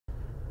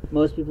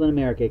Most people in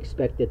America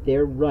expect that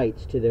their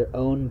rights to their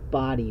own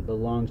body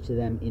belongs to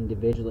them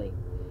individually.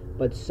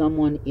 But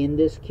someone in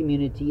this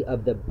community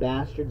of the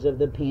bastards of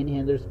the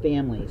panhandlers'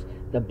 families,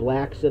 the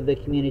blacks of the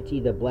community,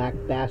 the black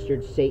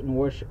bastard Satan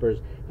worshippers,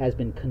 has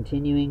been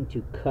continuing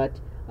to cut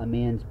a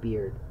man's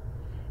beard.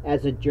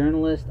 As a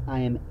journalist,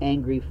 I am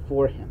angry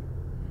for him.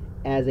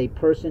 As a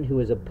person who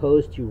is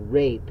opposed to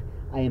rape,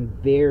 I am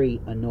very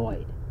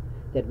annoyed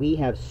that we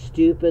have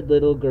stupid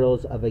little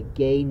girls of a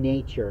gay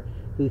nature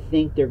who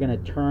think they're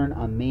going to turn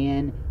a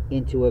man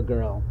into a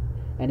girl.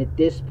 And at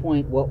this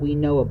point, what we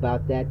know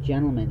about that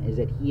gentleman is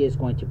that he is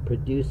going to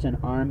produce an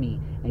army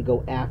and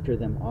go after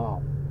them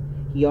all.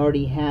 He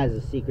already has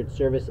a Secret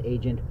Service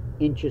agent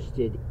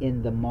interested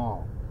in the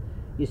mall.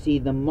 You see,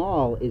 the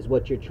mall is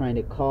what you're trying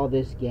to call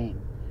this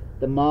game.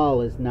 The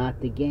mall is not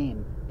the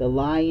game. The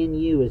lie in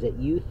you is that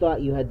you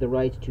thought you had the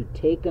rights to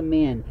take a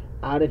man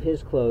out of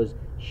his clothes,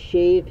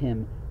 shave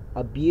him,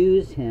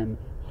 abuse him,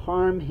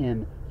 harm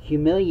him,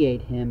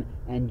 humiliate him,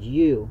 and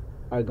you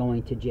are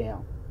going to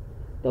jail.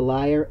 The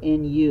liar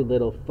in you,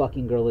 little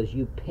fucking girl, is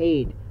you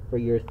paid for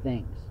your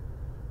things.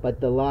 But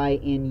the lie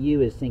in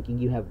you is thinking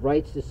you have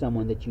rights to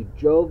someone that you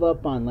drove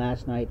up on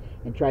last night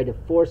and tried to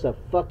force a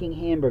fucking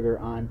hamburger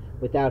on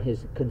without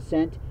his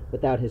consent,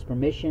 without his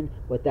permission,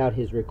 without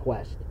his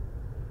request.